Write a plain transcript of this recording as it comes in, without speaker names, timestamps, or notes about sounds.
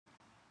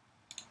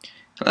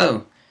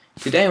Hello!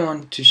 Today I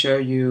want to show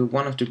you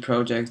one of the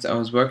projects I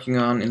was working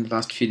on in the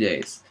last few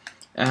days.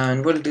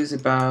 And what it is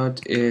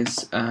about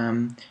is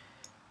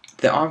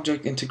the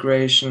object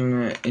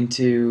integration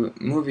into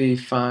movie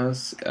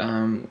files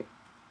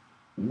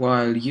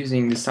while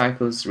using the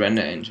Cycles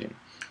render engine.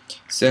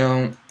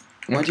 So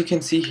what you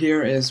can see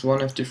here is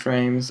one of the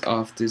frames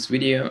of this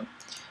video,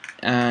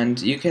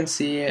 and you can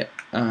see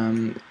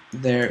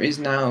there is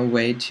now a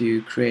way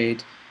to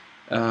create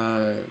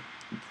uh,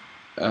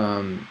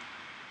 um,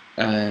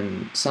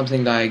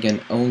 something like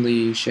an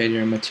only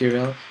shader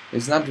material.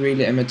 It's not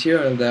really a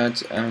material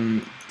that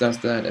does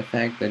that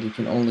effect that you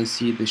can only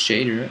see the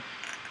shader,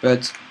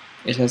 but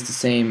it has the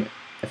same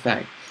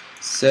effect.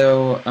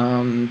 So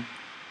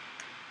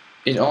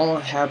it all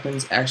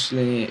happens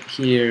actually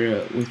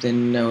here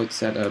within Node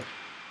setup.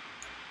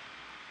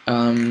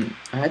 I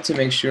had to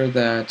make sure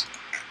that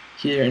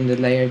here in the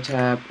layer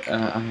tab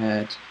I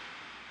had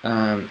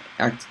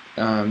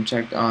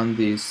checked on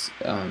these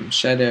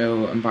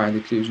shadow, ambient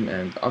occlusion,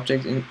 and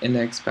object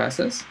index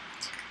passes.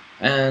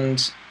 And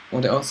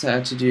what I also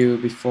had to do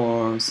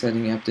before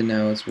setting up the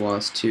nodes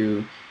was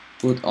to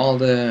put all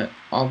the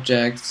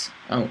objects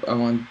I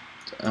want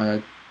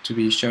to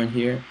be shown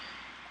here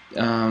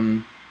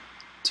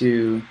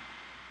to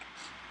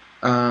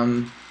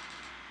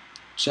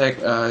check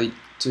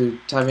to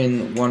type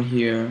in one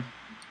here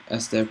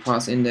as the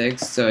pass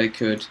index, so I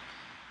could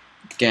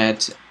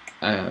get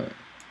a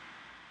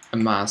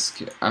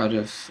mask out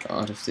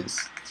of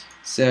this.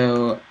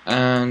 So,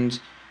 and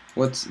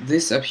what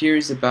this up here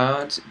is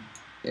about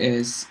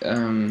is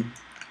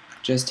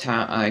just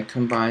how I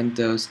combined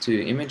those two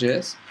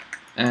images.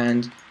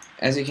 And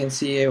as you can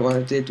see, what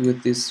I did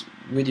with this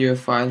video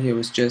file here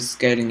was just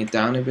scaling it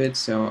down a bit,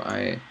 so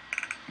I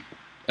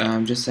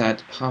just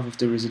had half of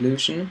the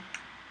resolution,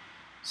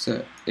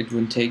 so it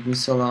wouldn't take me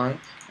so long.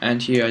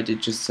 And here I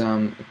did just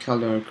some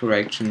color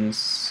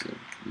corrections.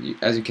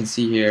 As you can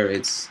see here,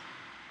 it's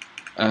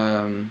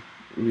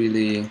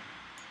really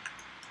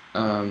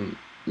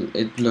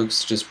it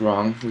looks just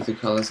wrong with the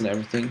colors and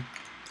everything.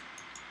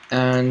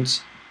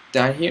 And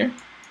down here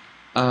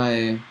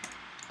I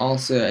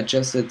also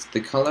adjusted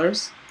the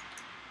colors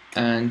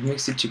and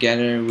mixed it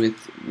together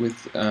with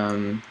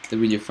the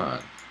video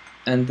file.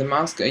 And the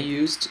mask I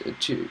used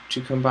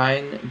to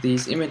combine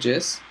these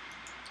images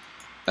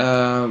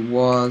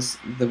was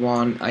the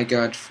one I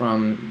got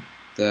from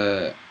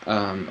the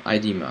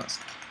ID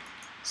mask.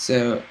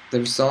 So the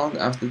result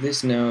after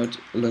this node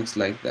looks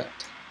like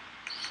that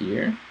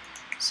here.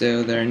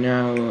 So there are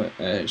no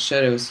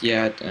shadows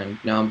yet, and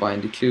no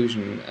ambient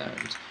occlusion,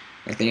 and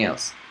nothing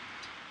else.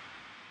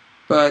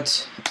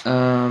 But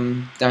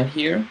down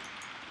here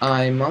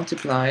I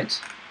multiplied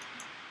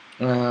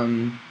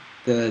the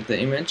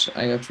image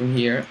I got from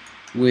here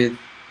with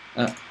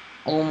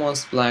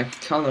almost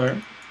black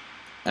color,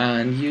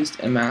 and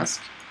used a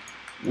mask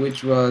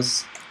which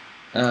was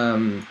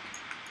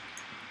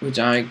which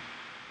I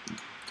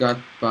got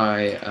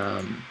by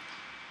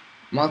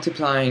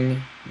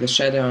multiplying the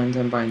shadow and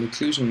ambient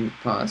occlusion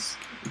pass.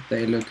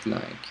 They look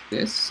like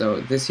this. So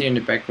this here in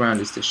the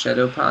background is the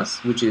shadow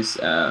pass, which is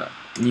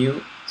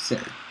new.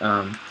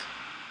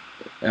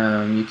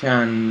 You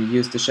can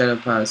use the shadow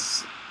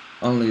pass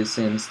only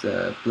since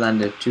the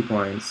blended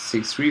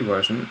 2.63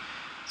 version,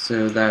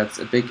 so that's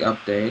a big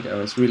update. I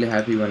was really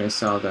happy when I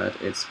saw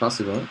that it's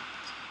possible.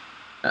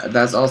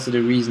 That's also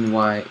the reason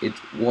why it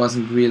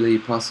wasn't really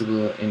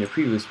possible in the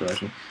previous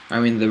version. I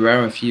mean, there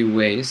were a few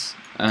ways,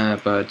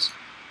 but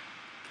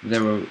they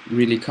were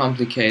really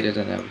complicated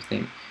and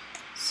everything.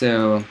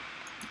 So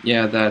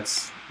yeah,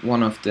 that's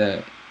one of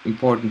the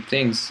important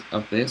things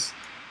of this.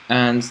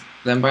 And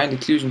the ambient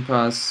occlusion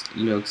pass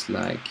looks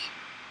like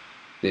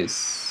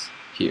this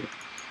here.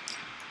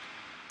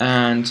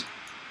 And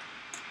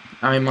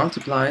I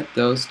multiplied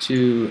those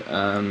two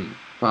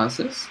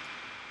passes,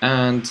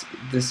 and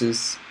this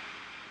is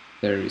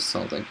the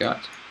result I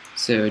got.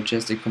 So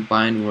just a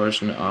combined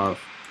version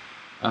of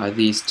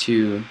these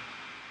two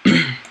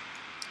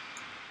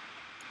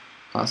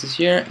passes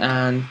here.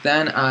 And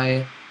then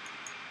I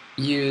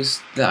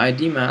use the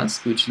ID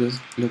mask, which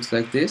looks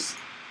like this,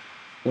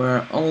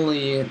 where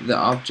only the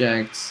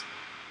objects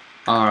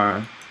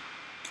are,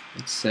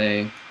 let's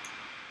say,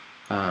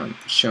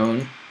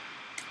 shown,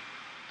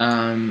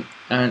 and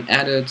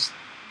added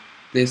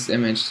this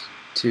image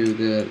to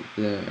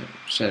the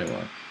shadow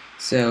one.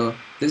 So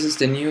this is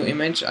the new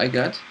image I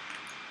got,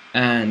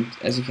 and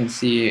as you can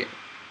see,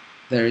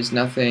 there is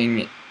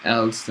nothing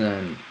else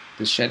than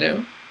the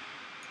shadow.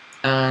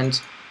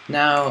 And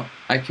now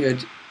I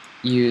could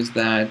use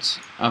that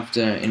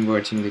after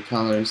inverting the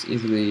colors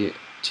easily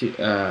to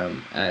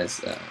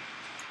as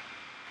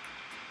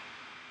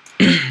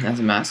as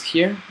a mask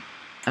here,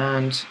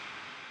 and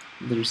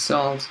the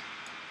result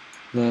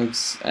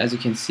looks, as you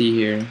can see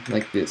here,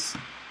 like this.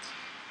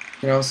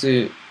 You can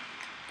also,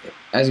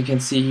 as you can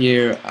see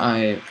here,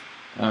 I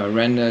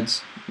rendered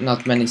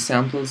not many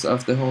samples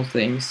of the whole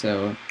thing,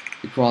 so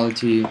the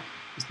quality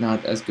is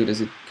not as good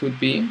as it could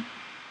be.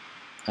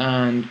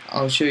 And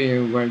I'll show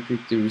you very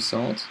quick the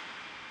result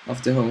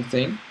of the whole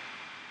thing.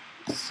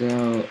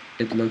 So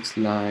it looks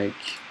like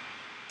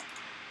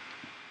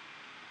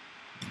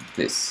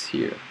this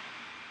here.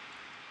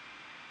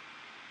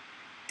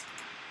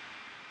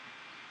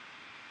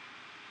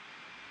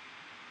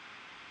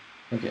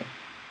 Okay,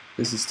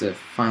 this is the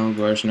final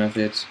version of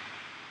it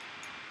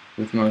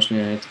with motion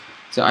in it.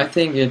 So I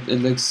think it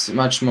looks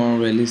much more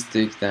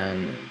realistic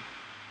than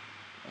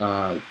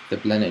the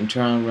Blender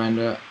internal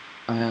render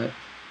I had.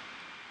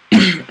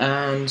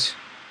 And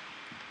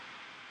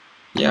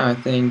yeah, I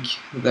think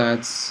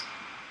that's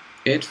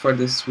it for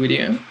this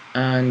video.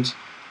 And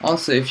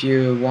also, if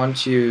you want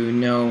to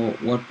know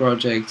what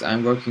projects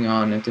I'm working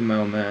on at the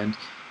moment,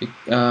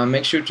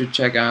 make sure to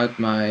check out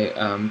my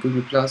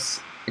Google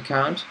Plus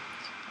account.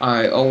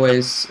 I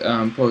always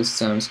post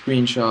some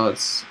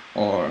screenshots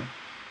or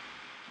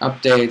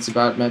updates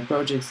about my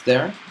projects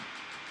there,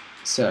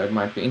 so it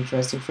might be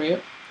interesting for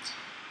you.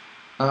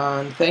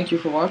 And thank you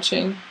for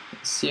watching.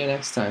 See you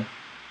next time.